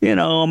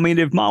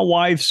 if my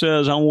wife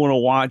says I want to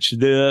watch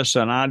this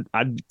and I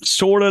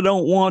sort of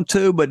don't want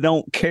to, but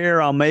don't care,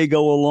 I may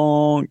go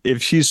along.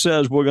 If she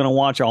says we're going to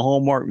watch a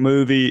Hallmark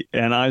movie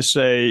and I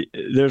say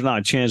there's not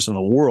a chance in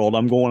the world,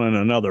 I'm going in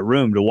another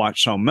room to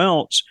watch something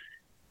else.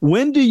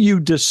 When do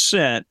you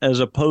dissent as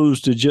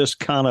opposed to just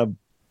kind of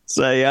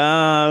say,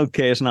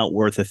 okay, it's not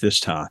worth it this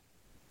time?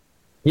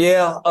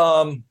 Yeah,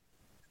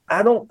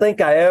 I don't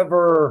think I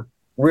ever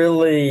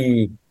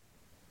really,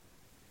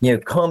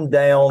 come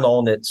down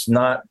on it's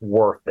not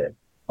worth it.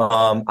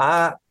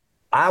 I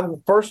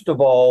first of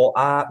all,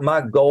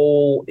 my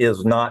goal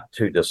is not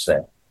to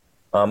dissent.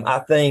 I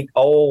think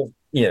all,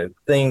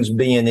 things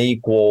being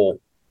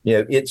equal,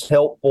 it's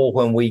helpful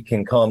when we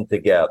can come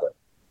together.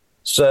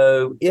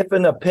 So if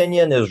an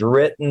opinion is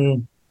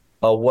written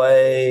a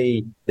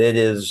way that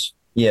is,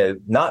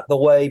 not the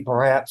way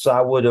perhaps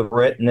I would have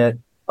written it,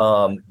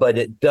 but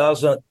it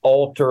doesn't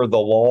alter the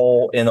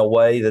law in a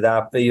way that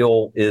I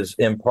feel is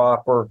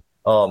improper,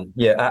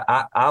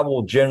 I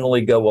will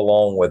generally go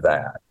along with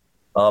that.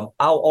 I'll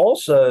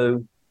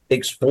also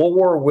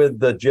explore with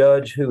the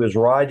judge who is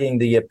writing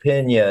the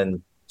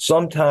opinion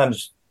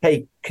sometimes,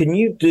 hey, can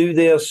you do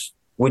this?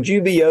 Would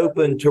you be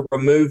open to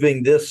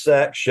removing this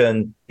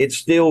section? It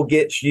still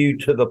gets you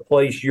to the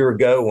place you're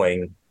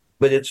going,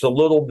 but it's a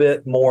little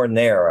bit more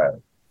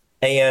narrow.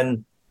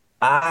 And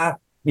I,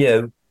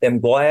 am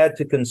glad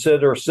to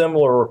consider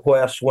similar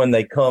requests when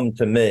they come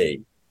to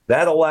me.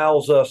 That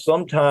allows us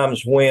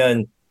sometimes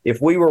if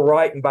we were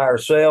writing by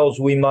ourselves,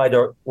 we might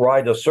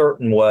write a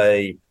certain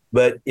way.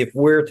 But if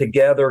we're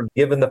together,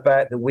 given the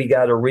fact that we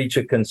got to reach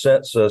a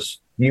consensus,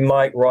 you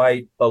might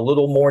write a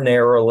little more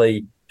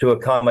narrowly to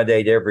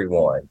accommodate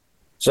everyone.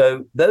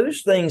 So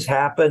those things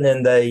happen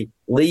and they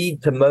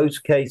lead to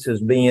most cases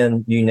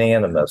being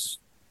unanimous.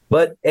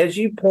 But as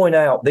you point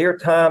out, there are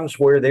times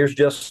where there's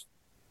just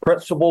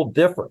principal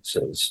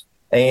differences.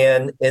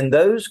 And in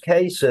those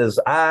cases,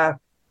 I,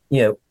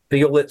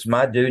 feel it's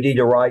my duty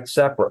to write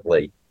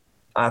separately.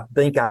 I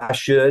think I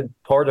should.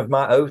 Part of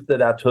my oath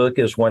that I took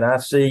is when I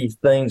see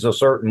things a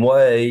certain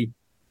way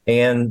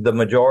and the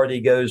majority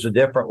goes a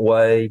different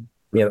way,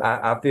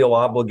 I feel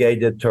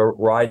obligated to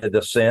write a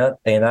dissent,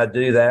 and I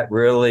do that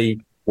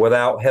really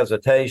without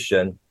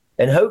hesitation.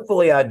 And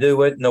hopefully I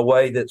do it in a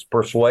way that's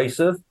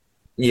persuasive,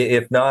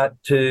 if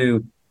not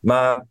to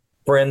my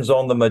friends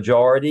on the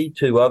majority,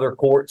 to other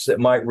courts that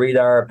might read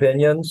our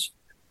opinions.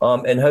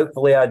 And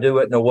hopefully I do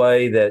it in a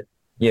way that,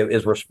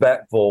 is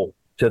respectful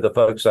to the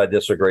folks I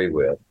disagree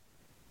with.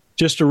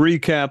 Just to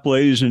recap,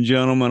 ladies and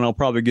gentlemen, I'll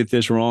probably get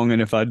this wrong,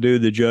 and if I do,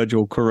 the judge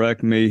will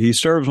correct me. He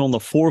serves on the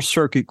Fourth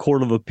Circuit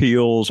Court of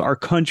Appeals. Our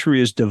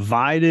country is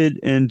divided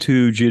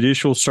into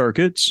judicial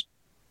circuits.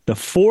 The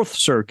Fourth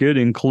Circuit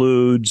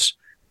includes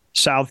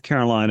South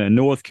Carolina,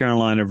 North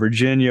Carolina,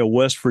 Virginia,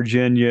 West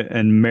Virginia,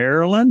 and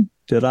Maryland.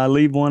 Did I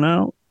leave one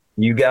out?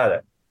 You got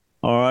it.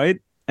 All right.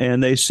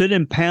 And they sit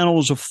in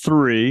panels of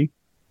 3.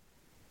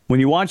 When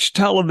you watch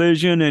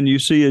television and you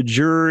see a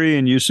jury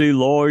and you see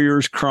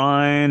lawyers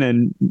crying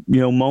and,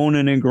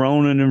 moaning and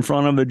groaning in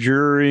front of a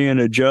jury and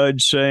a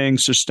judge saying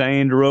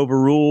sustained or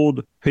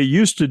overruled, he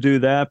used to do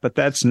that, but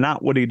that's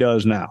not what he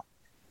does now.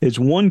 It's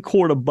one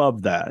court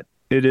above that.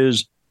 It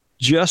is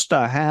just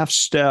a half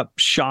step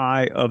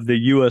shy of the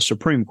U.S.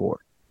 Supreme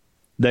Court.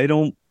 They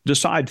don't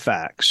decide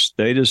facts.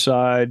 They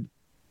decide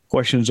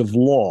questions of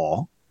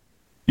law.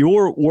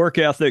 Your work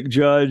ethic,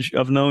 Judge,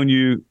 I've known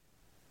you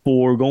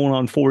for going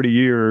on 40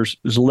 years,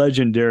 is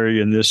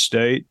legendary in this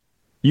state.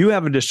 You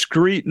have a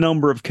discrete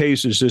number of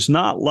cases. It's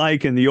not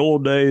like in the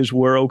old days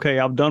where, okay,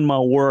 I've done my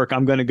work,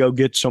 I'm going to go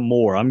get some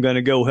more. I'm going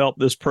to go help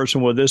this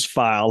person with this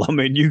file. I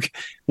mean,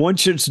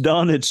 once it's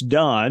done, it's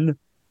done.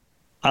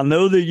 I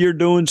know that you're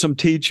doing some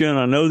teaching.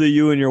 I know that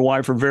you and your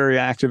wife are very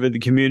active in the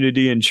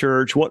community and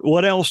church.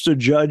 What else do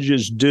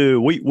judges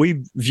do?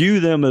 We view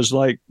them as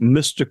like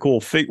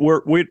mystical.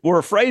 We're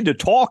afraid to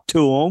talk to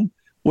them.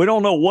 We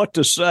don't know what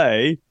to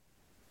say.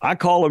 I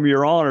call them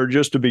Your Honor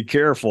just to be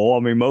careful. I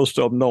mean, most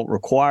of them don't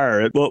require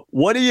it. But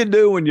what do you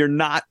do when you're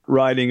not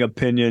writing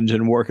opinions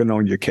and working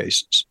on your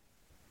cases?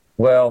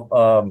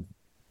 Well,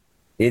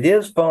 it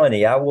is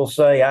funny. I will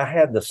say I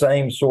had the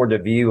same sort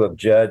of view of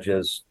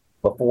judges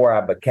before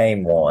I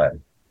became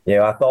one.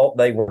 I thought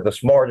they were the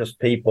smartest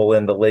people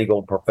in the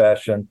legal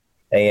profession.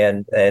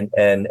 And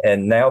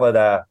now that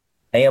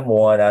I am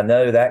one, I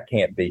know that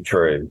can't be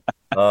true.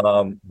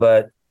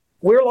 But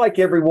we're like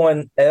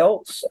everyone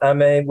else. I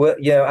mean,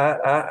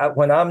 I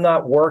when I'm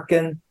not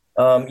working,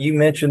 you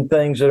mentioned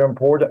things that are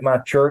important. My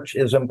church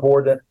is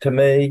important to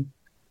me.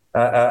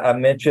 I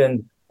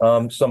mentioned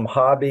some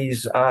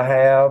hobbies I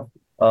have.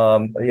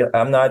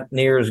 I'm not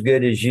near as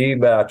good as you,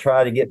 but I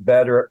try to get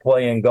better at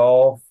playing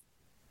golf.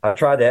 I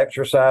try to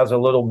exercise a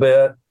little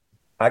bit.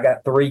 I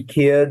got 3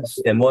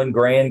 kids and 1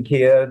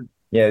 grandkid.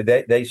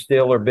 They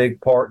still are big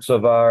parts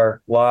of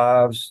our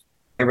lives.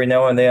 Every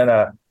now and then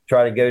I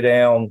try to go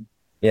down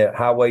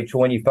Highway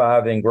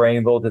 25 in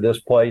Greenville to this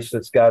place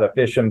that's got a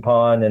fishing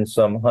pond and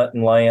some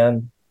hunting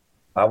land.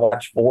 I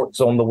watch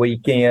sports on the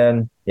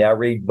weekend. I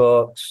read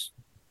books.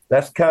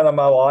 That's kind of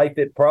my life.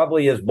 It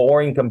probably is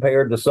boring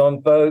compared to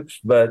some folks,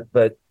 but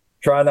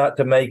try not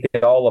to make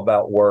it all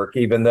about work,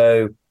 even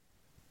though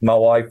my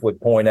wife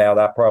would point out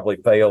I probably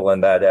fail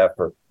in that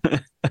effort.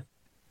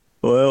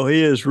 Well,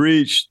 he has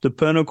reached the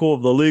pinnacle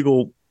of the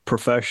legal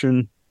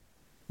profession.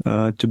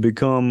 To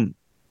become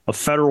a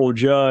federal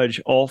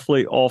judge,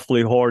 awfully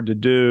hard to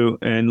do.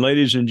 And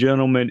ladies and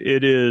gentlemen,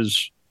 it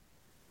is,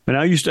 and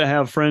I used to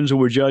have friends who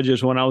were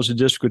judges when I was a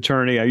district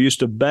attorney. I used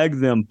to beg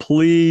them,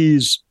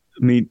 please,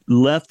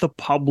 let the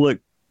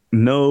public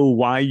know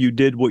why you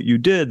did what you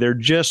did.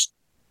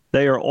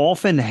 They are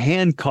often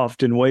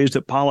handcuffed in ways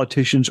that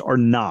politicians are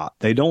not.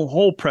 They don't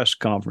hold press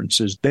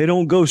conferences. They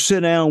don't go sit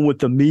down with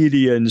the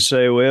media and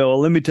say, well,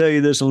 let me tell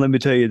you this and let me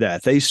tell you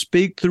that. They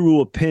speak through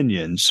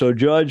opinions. So,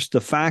 Judge, the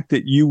fact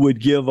that you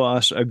would give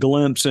us a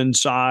glimpse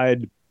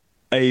inside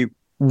a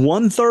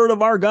 1/3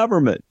 of our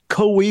government,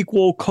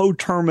 co-equal,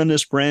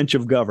 coterminous branch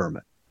of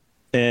government,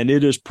 and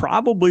it is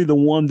probably the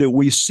one that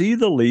we see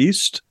the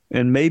least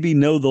and maybe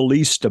know the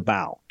least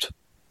about.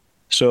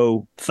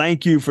 So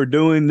thank you for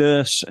doing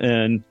this,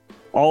 and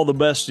all the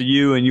best to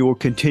you and your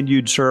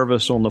continued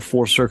service on the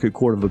Fourth Circuit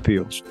Court of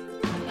Appeals.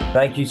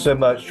 Thank you so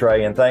much,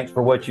 Trey, and thanks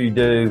for what you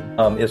do.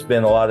 It's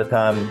been a lot of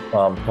time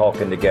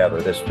talking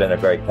together. This has been a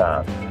great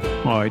time.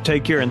 All right,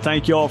 take care, and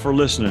thank you all for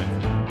listening.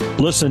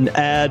 Listen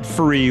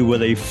ad-free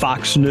with a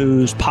Fox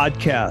News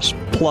Podcast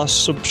Plus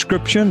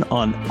subscription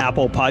on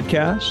Apple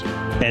Podcasts,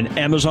 and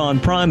Amazon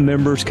Prime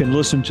members can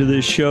listen to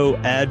this show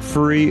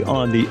ad-free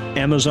on the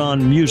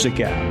Amazon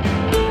Music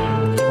app.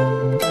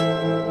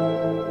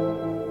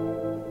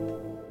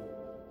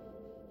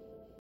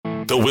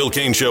 The Will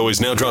Cain Show is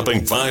now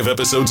dropping 5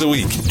 episodes a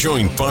week.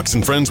 Join Fox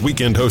 & Friends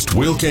weekend host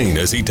Will Cain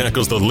as he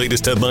tackles the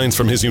latest headlines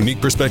from his unique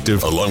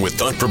perspective, along with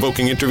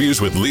thought-provoking interviews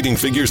with leading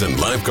figures and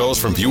live calls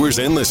from viewers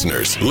and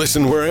listeners.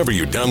 Listen wherever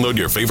you download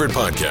your favorite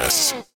podcasts.